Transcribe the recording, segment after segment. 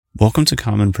Welcome to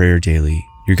Common Prayer Daily,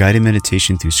 your guided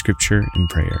meditation through scripture and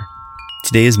prayer.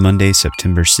 Today is Monday,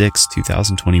 September 6,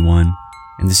 2021,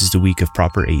 and this is the week of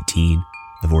Proper 18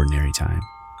 of Ordinary Time.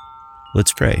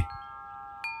 Let's pray.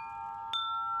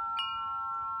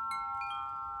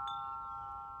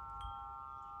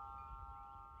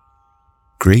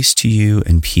 Grace to you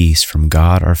and peace from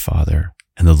God our Father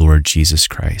and the Lord Jesus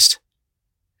Christ.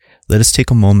 Let us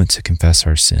take a moment to confess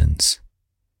our sins.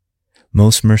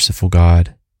 Most merciful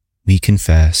God, we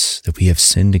confess that we have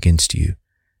sinned against you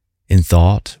in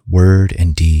thought, word,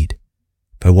 and deed,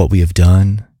 by what we have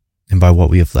done and by what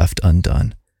we have left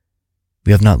undone.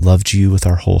 We have not loved you with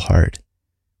our whole heart.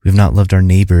 We have not loved our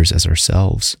neighbors as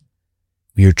ourselves.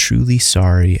 We are truly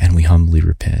sorry and we humbly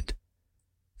repent.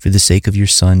 For the sake of your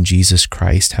Son, Jesus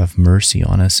Christ, have mercy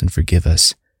on us and forgive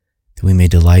us, that we may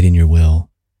delight in your will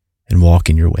and walk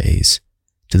in your ways,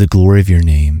 to the glory of your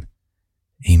name.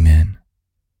 Amen.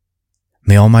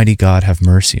 May Almighty God have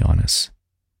mercy on us,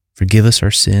 forgive us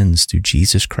our sins through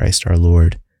Jesus Christ our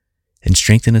Lord, and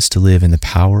strengthen us to live in the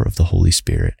power of the Holy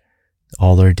Spirit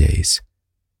all our days.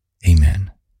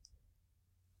 Amen.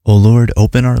 O Lord,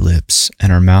 open our lips,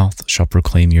 and our mouth shall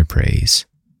proclaim your praise.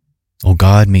 O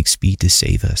God, make speed to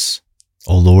save us.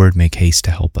 O Lord, make haste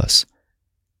to help us.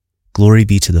 Glory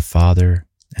be to the Father,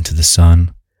 and to the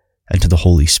Son, and to the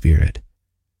Holy Spirit,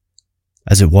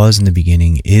 as it was in the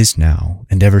beginning, is now,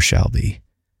 and ever shall be,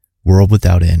 world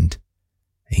without end.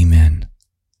 Amen.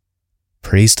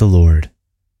 Praise the Lord.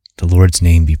 The Lord's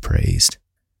name be praised.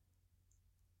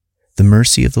 The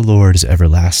mercy of the Lord is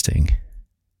everlasting.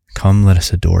 Come, let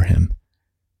us adore him.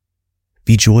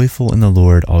 Be joyful in the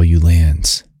Lord, all you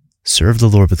lands. Serve the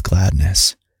Lord with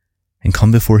gladness, and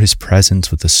come before his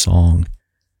presence with a song.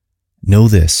 Know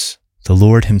this, the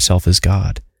Lord himself is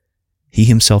God. He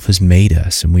himself has made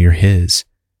us, and we are his.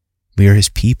 We are his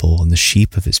people and the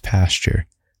sheep of his pasture.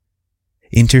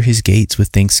 Enter his gates with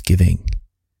thanksgiving.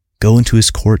 Go into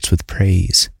his courts with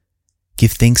praise.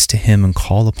 Give thanks to him and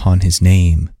call upon his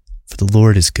name, for the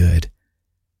Lord is good.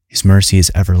 His mercy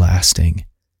is everlasting,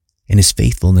 and his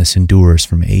faithfulness endures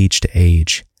from age to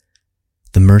age.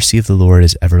 The mercy of the Lord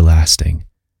is everlasting.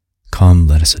 Come,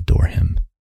 let us adore him.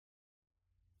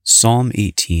 Psalm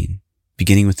 18,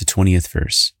 beginning with the 20th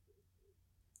verse.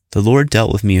 The Lord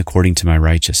dealt with me according to my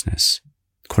righteousness.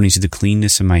 According to the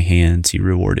cleanness of my hands, he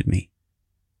rewarded me.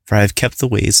 For I have kept the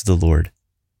ways of the Lord,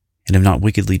 and have not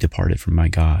wickedly departed from my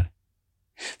God.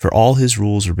 For all his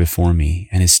rules were before me,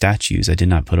 and his statutes I did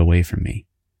not put away from me.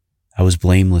 I was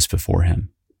blameless before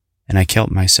him, and I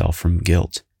kept myself from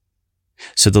guilt.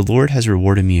 So the Lord has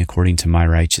rewarded me according to my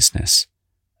righteousness,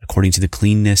 according to the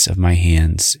cleanness of my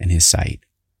hands in his sight.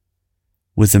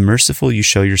 With the merciful you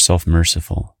show yourself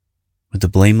merciful. With the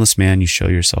blameless man you show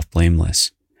yourself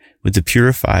blameless. With the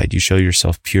purified you show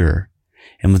yourself pure.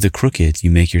 And with the crooked you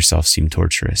make yourself seem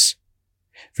tortuous.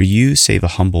 For you save a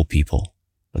humble people,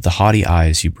 but the haughty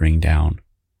eyes you bring down.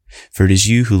 For it is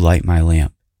you who light my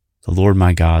lamp. The Lord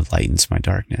my God lightens my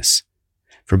darkness.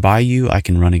 For by you I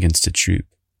can run against a troop,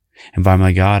 and by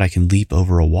my God I can leap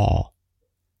over a wall.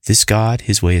 This God,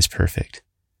 his way is perfect.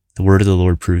 The word of the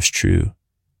Lord proves true.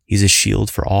 He is a shield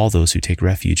for all those who take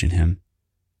refuge in him.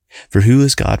 For who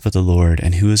is God but the Lord,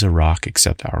 and who is a rock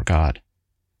except our God?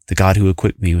 The God who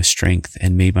equipped me with strength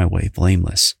and made my way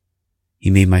blameless. He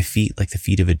made my feet like the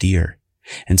feet of a deer,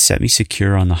 and set me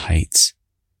secure on the heights.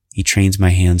 He trains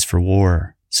my hands for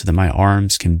war, so that my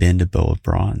arms can bend a bow of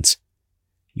bronze.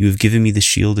 You have given me the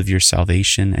shield of your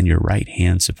salvation, and your right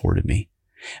hand supported me,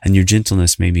 and your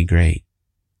gentleness made me great.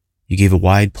 You gave a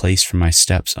wide place for my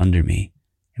steps under me,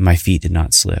 and my feet did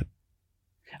not slip.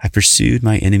 I pursued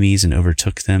my enemies and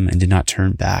overtook them, and did not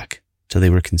turn back till they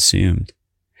were consumed.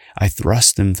 I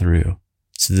thrust them through,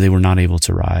 so that they were not able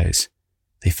to rise.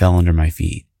 They fell under my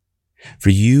feet.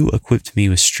 For you equipped me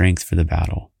with strength for the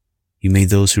battle. You made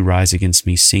those who rise against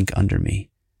me sink under me.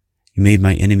 You made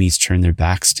my enemies turn their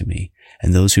backs to me,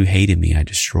 and those who hated me I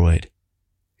destroyed.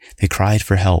 They cried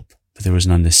for help, but there was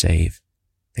none to save.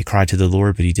 They cried to the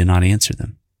Lord, but he did not answer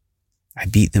them. I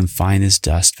beat them fine as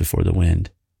dust before the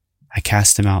wind. I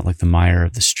cast them out like the mire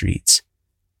of the streets.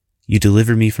 You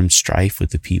delivered me from strife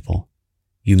with the people.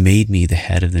 You made me the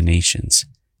head of the nations.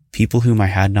 People whom I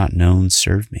had not known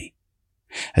served me.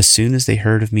 As soon as they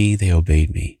heard of me, they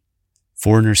obeyed me.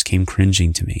 Foreigners came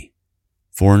cringing to me.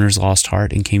 Foreigners lost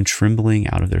heart and came trembling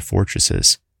out of their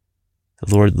fortresses.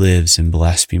 The Lord lives, and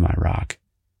blessed be my rock,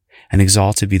 and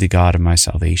exalted be the God of my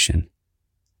salvation,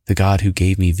 the God who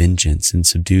gave me vengeance and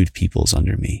subdued peoples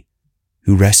under me,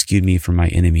 who rescued me from my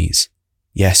enemies.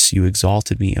 Yes, you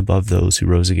exalted me above those who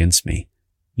rose against me.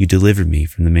 You delivered me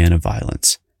from the man of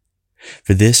violence.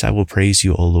 For this I will praise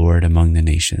you, O Lord, among the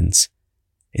nations,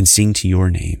 and sing to your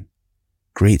name.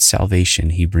 Great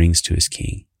salvation he brings to his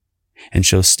king, and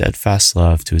shows steadfast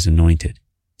love to his anointed,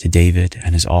 to David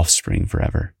and his offspring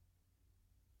forever.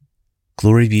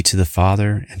 Glory be to the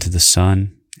Father, and to the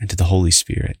Son, and to the Holy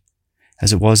Spirit,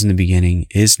 as it was in the beginning,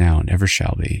 is now, and ever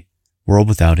shall be, world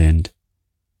without end.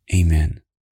 Amen.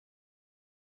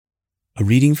 A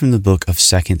reading from the book of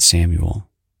 2 Samuel,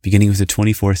 beginning with the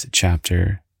 24th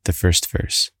chapter, the first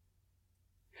verse.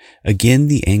 Again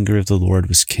the anger of the Lord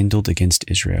was kindled against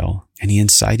Israel, and he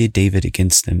incited David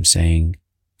against them, saying,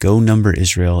 Go number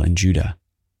Israel and Judah.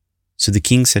 So the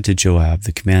king said to Joab,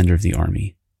 the commander of the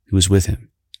army, who was with him,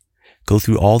 Go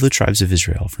through all the tribes of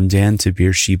Israel, from Dan to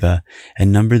Beersheba,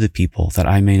 and number the people, that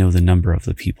I may know the number of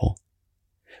the people.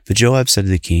 But Joab said to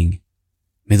the king,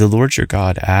 May the Lord your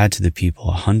God add to the people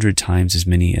 100 times as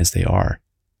many as they are,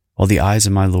 while the eyes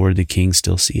of my lord the king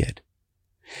still see it.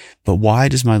 But why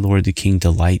does my lord the king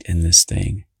delight in this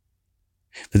thing?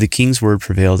 But the king's word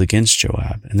prevailed against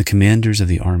Joab and the commanders of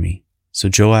the army. So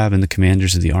Joab and the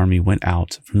commanders of the army went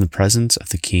out from the presence of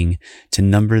the king to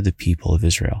number the people of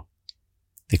Israel.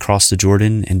 They crossed the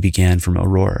Jordan and began from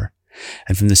Aroer,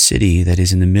 and from the city that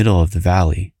is in the middle of the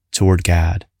valley toward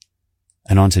Gad,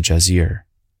 and on to Jazer.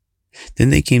 Then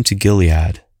they came to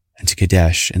Gilead and to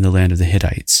Kadesh in the land of the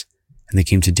Hittites, and they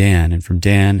came to Dan, and from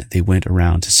Dan they went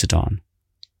around to Sidon,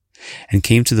 and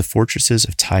came to the fortresses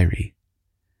of Tyre,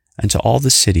 and to all the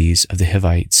cities of the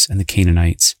Hivites and the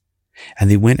Canaanites,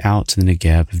 and they went out to the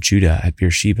Negeb of Judah at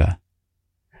Beersheba.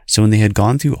 So when they had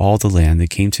gone through all the land, they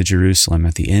came to Jerusalem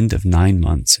at the end of 9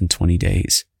 months and 20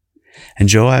 days. And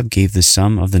Joab gave the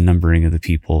sum of the numbering of the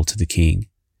people to the king.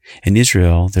 In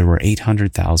Israel there were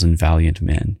 800,000 valiant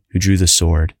men who drew the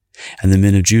sword, and the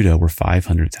men of Judah were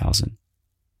 500,000.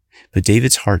 But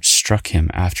David's heart struck him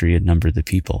after he had numbered the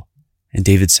people. And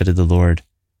David said to the Lord,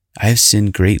 I have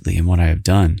sinned greatly in what I have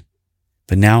done.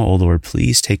 But now, O Lord,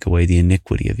 please take away the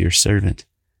iniquity of your servant,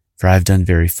 for I have done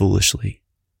very foolishly.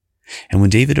 And when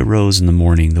David arose in the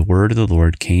morning, the word of the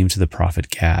Lord came to the prophet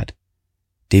Gad,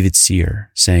 David's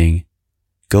seer, saying,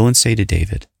 Go and say to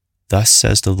David, Thus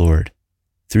says the Lord,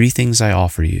 3 things I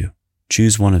offer you.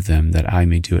 Choose one of them, that I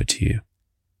may do it to you.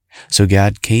 So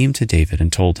Gad came to David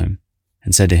and told him,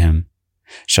 and said to him,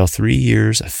 Shall 3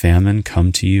 years of famine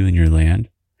come to you in your land?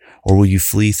 Or will you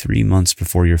flee 3 months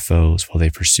before your foes while they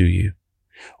pursue you?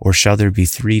 Or shall there be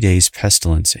 3 days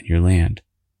pestilence in your land?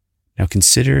 Now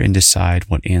consider and decide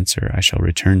what answer I shall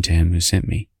return to him who sent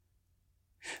me.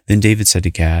 Then David said to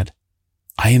Gad,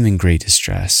 I am in great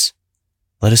distress.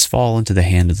 Let us fall into the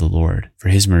hand of the Lord, for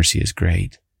his mercy is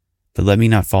great. But let me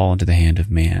not fall into the hand of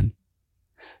man.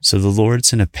 So the Lord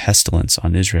sent a pestilence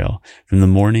on Israel from the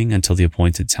morning until the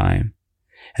appointed time.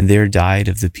 And there died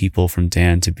of the people from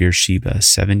Dan to Beersheba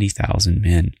 70,000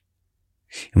 men.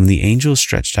 And when the angel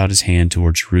stretched out his hand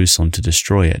toward Jerusalem to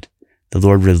destroy it, the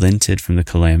Lord relented from the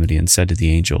calamity and said to the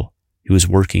angel, who was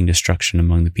working destruction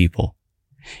among the people,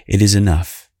 It is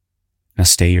enough. Now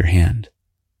stay your hand.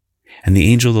 And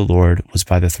the angel of the Lord was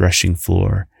by the threshing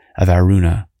floor of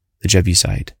Araunah the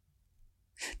Jebusite.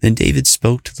 Then David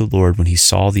spoke to the Lord when he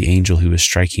saw the angel who was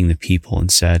striking the people,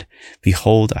 and said,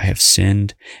 Behold, I have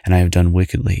sinned, and I have done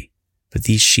wickedly. But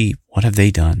these sheep, what have they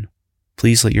done?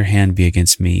 Please let your hand be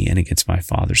against me and against my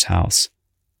father's house.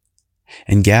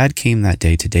 And Gad came that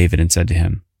day to David and said to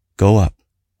him, Go up,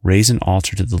 raise an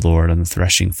altar to the Lord on the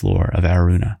threshing floor of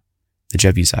Araunah the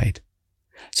Jebusite.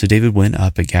 So David went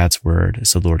up at Gad's word,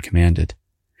 as the Lord commanded.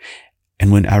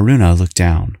 And when Araunah looked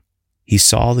down, he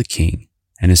saw the king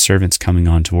and his servants coming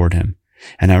on toward him.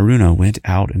 And Araunah went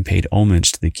out and paid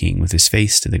homage to the king with his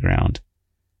face to the ground.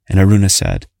 And Araunah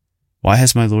said, Why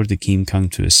has my lord the king come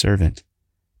to his servant?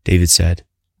 David said,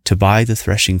 To buy the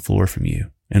threshing floor from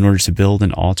you, in order to build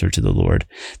an altar to the Lord,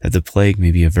 that the plague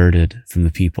may be averted from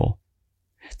the people.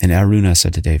 Then Araunah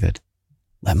said to David,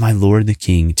 Let my lord the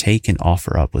king take and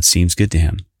offer up what seems good to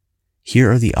him.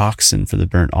 Here are the oxen for the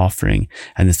burnt offering,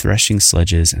 and the threshing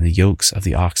sledges, and the yokes of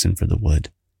the oxen for the wood.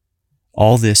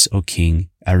 All this, O king,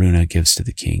 Araunah gives to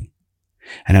the king.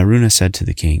 And Araunah said to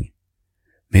the king,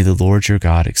 May the Lord your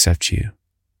God accept you.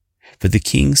 But the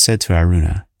king said to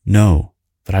Araunah, No,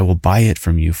 but I will buy it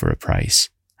from you for a price.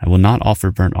 I will not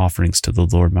offer burnt offerings to the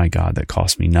Lord my God that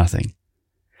cost me nothing.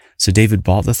 So David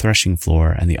bought the threshing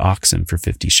floor and the oxen for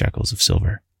 50 shekels of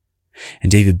silver.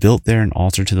 And David built there an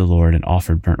altar to the Lord and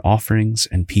offered burnt offerings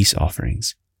and peace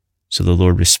offerings. So the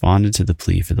Lord responded to the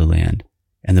plea for the land,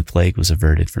 and the plague was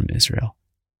averted from Israel.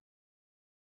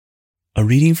 A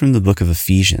reading from the book of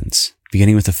Ephesians,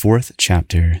 beginning with the 4th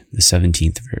chapter, the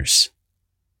 17th verse.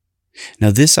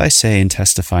 Now this I say and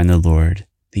testify in the Lord,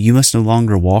 that you must no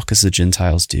longer walk as the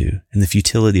Gentiles do in the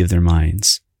futility of their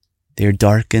minds. They are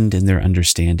darkened in their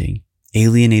understanding,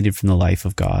 alienated from the life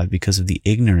of God because of the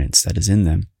ignorance that is in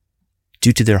them,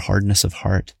 due to their hardness of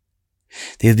heart.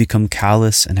 They have become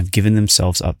callous and have given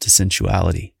themselves up to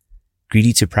sensuality,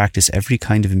 greedy to practice every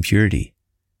kind of impurity.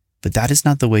 But that is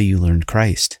not the way you learned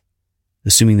Christ,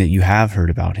 assuming that you have heard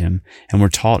about him and were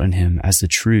taught in him as the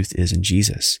truth is in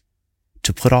Jesus,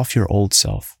 to put off your old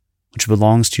self, which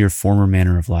belongs to your former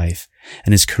manner of life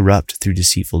and is corrupt through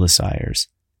deceitful desires,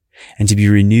 and to be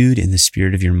renewed in the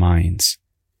spirit of your minds,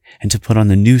 and to put on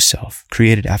the new self,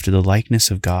 created after the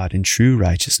likeness of God in true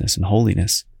righteousness and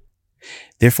holiness.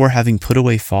 Therefore, having put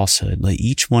away falsehood, let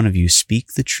each one of you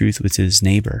speak the truth with his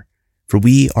neighbor, for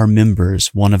we are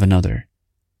members one of another.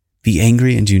 Be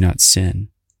angry and do not sin.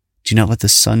 Do not let the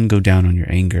sun go down on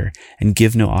your anger, and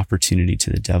give no opportunity to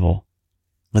the devil.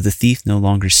 Let the thief no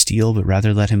longer steal, but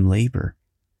rather let him labor,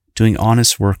 doing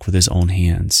honest work with his own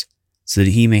hands, so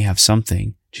that he may have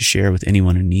something to share with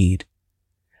anyone in need.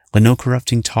 Let no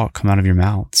corrupting talk come out of your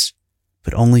mouths,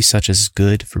 but only such as is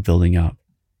good for building up,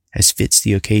 as fits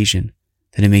the occasion,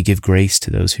 that it may give grace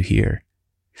to those who hear.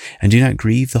 And do not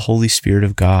grieve the Holy Spirit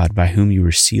of God, by whom you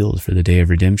were sealed for the day of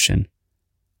redemption.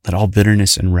 Let all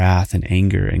bitterness and wrath and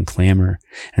anger and clamor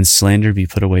and slander be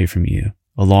put away from you,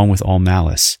 along with all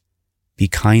malice. Be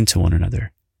kind to one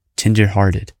another,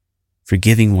 tender-hearted,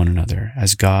 forgiving one another,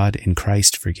 as God in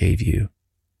Christ forgave you.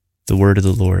 The word of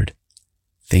the Lord.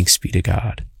 Thanks be to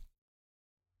God.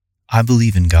 I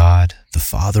believe in God, the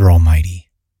Father Almighty,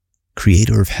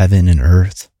 creator of heaven and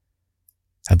earth.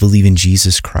 I believe in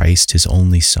Jesus Christ, his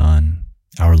only Son,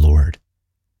 our Lord.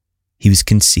 He was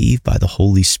conceived by the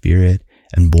Holy Spirit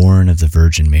and born of the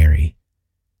Virgin Mary.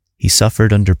 He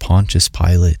suffered under Pontius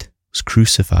Pilate, was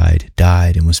crucified,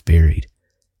 died, and was buried.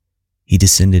 He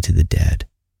descended to the dead.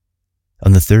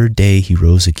 On the third day he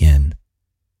rose again.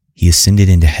 He ascended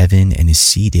into heaven and is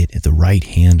seated at the right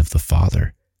hand of the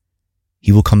Father.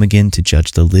 He will come again to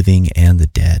judge the living and the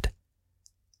dead.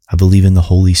 I believe in the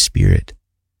Holy Spirit,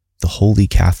 the Holy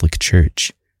Catholic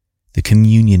Church, the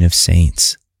communion of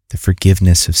saints, the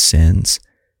forgiveness of sins,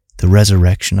 the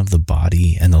resurrection of the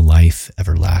body, and the life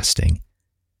everlasting.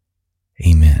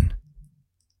 Amen.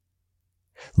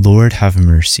 Lord, have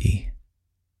mercy.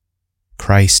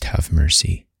 Christ, have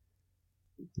mercy.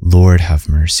 Lord, have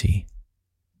mercy.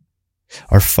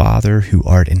 Our Father, who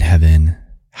art in heaven,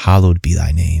 hallowed be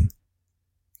thy name.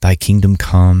 Thy kingdom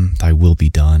come, thy will be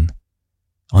done,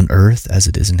 on earth as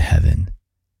it is in heaven.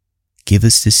 Give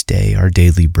us this day our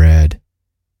daily bread,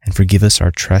 and forgive us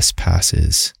our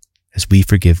trespasses, as we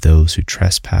forgive those who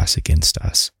trespass against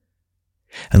us.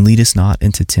 And lead us not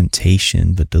into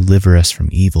temptation, but deliver us from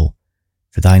evil.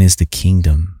 For thine is the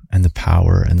kingdom, and the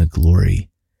power, and the glory,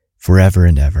 forever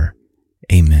and ever.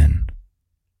 Amen.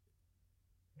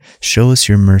 Show us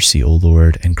your mercy, O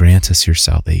Lord, and grant us your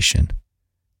salvation.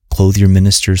 Clothe your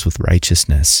ministers with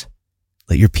righteousness.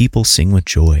 Let your people sing with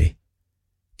joy.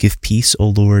 Give peace, O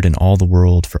Lord, in all the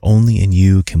world, for only in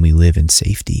you can we live in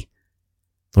safety.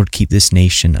 Lord, keep this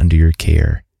nation under your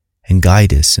care, and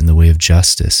guide us in the way of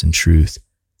justice and truth.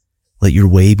 Let your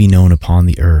way be known upon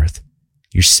the earth,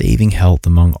 your saving health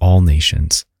among all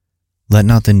nations. Let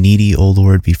not the needy, O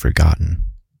Lord, be forgotten,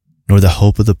 nor the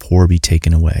hope of the poor be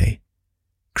taken away.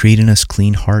 Create in us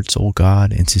clean hearts, O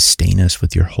God, and sustain us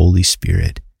with your Holy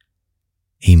Spirit.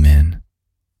 Amen.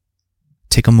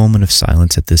 Take a moment of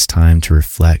silence at this time to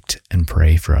reflect and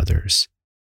pray for others.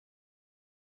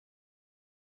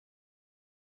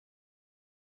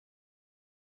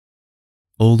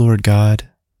 O Lord God,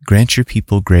 grant your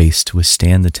people grace to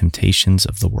withstand the temptations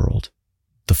of the world,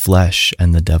 the flesh,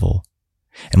 and the devil,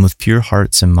 and with pure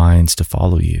hearts and minds to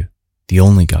follow you, the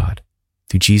only God,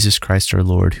 through Jesus Christ our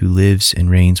Lord, who lives and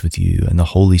reigns with you and the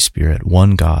Holy Spirit,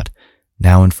 one God,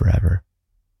 now and forever.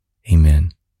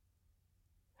 Amen.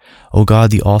 O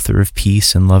God, the author of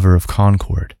peace and lover of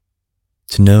concord,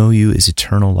 to know you is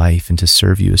eternal life, and to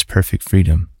serve you is perfect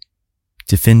freedom.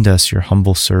 Defend us, your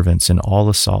humble servants, in all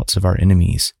assaults of our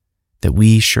enemies, that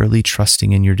we, surely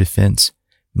trusting in your defense,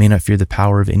 may not fear the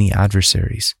power of any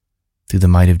adversaries, through the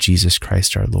might of Jesus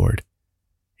Christ our Lord.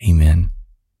 Amen.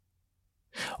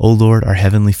 O Lord, our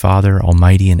heavenly Father,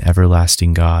 almighty and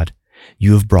everlasting God,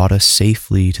 you have brought us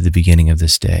safely to the beginning of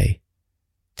this day.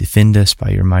 Defend us by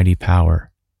your mighty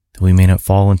power, that we may not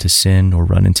fall into sin or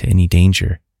run into any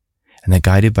danger, and that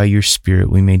guided by your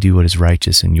Spirit we may do what is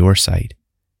righteous in your sight,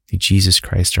 through Jesus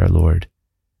Christ our Lord.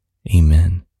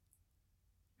 Amen.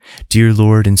 Dear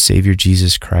Lord and Savior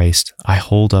Jesus Christ, I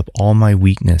hold up all my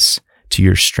weakness to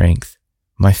your strength,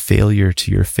 my failure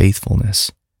to your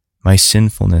faithfulness, my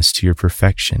sinfulness to your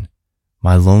perfection,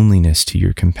 my loneliness to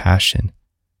your compassion,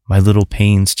 my little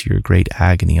pains to your great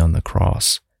agony on the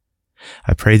cross.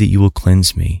 I pray that you will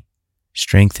cleanse me,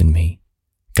 strengthen me,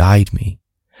 guide me,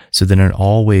 so that in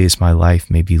all ways my life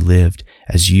may be lived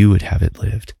as you would have it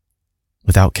lived,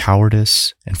 without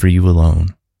cowardice and for you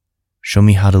alone. Show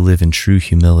me how to live in true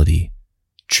humility,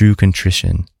 true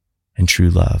contrition, and true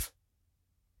love.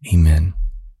 Amen.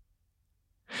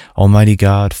 Almighty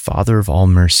God, Father of all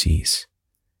mercies,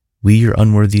 we, your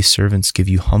unworthy servants, give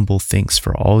you humble thanks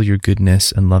for all your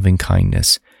goodness and loving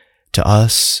kindness to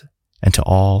us and to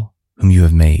all whom you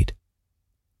have made.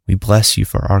 We bless you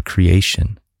for our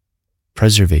creation,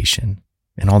 preservation,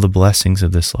 and all the blessings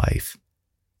of this life,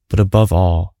 but above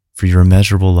all, for your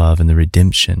immeasurable love and the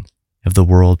redemption of the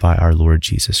world by our Lord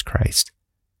Jesus Christ,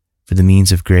 for the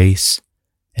means of grace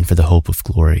and for the hope of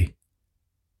glory.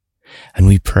 And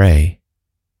we pray,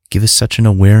 give us such an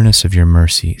awareness of your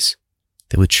mercies,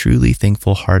 that with truly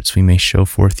thankful hearts we may show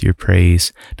forth your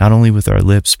praise, not only with our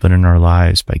lips, but in our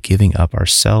lives, by giving up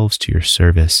ourselves to your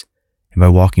service and by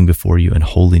walking before you in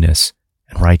holiness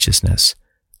and righteousness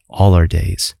all our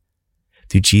days.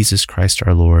 Through Jesus Christ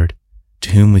our Lord,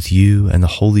 to whom with you and the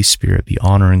Holy Spirit be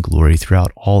honor and glory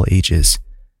throughout all ages.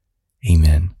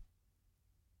 Amen.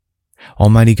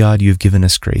 Almighty God, you have given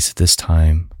us grace at this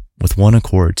time, with one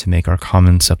accord to make our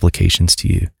common supplications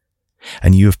to you.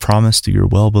 And you have promised through your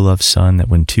well-beloved Son that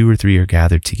when 2 or 3 are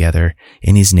gathered together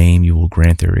in his name, you will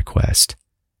grant their request.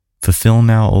 Fulfill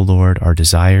now, O Lord, our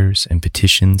desires and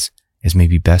petitions as may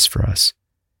be best for us,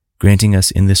 granting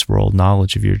us in this world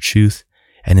knowledge of your truth,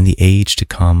 and in the age to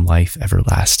come life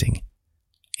everlasting.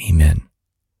 Amen.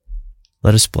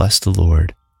 Let us bless the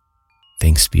Lord.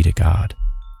 Thanks be to God.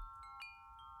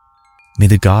 May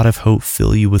the God of hope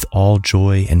fill you with all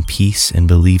joy and peace in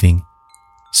believing,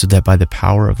 so that by the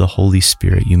power of the Holy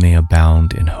Spirit you may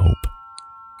abound in hope.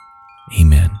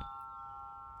 Amen.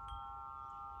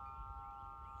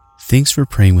 Thanks for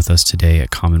praying with us today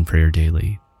at Common Prayer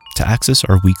Daily. To access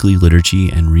our weekly liturgy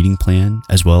and reading plan,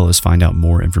 as well as find out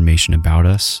more information about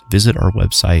us, visit our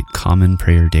website,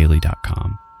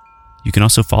 commonprayerdaily.com. You can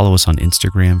also follow us on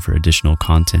Instagram for additional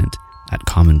content at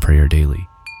Common Prayer Daily.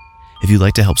 If you'd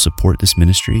like to help support this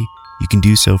ministry, you can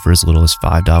do so for as little as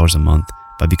 $5 a month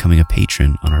by becoming a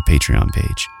patron on our Patreon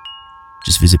page.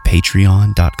 Just visit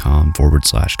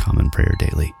patreon.com/Common Prayer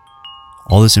Daily.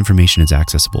 All this information is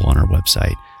accessible on our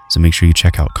website, so make sure you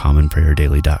check out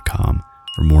commonprayerdaily.com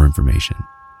for more information.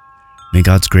 May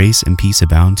God's grace and peace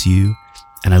abound to you,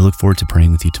 and I look forward to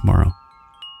praying with you tomorrow.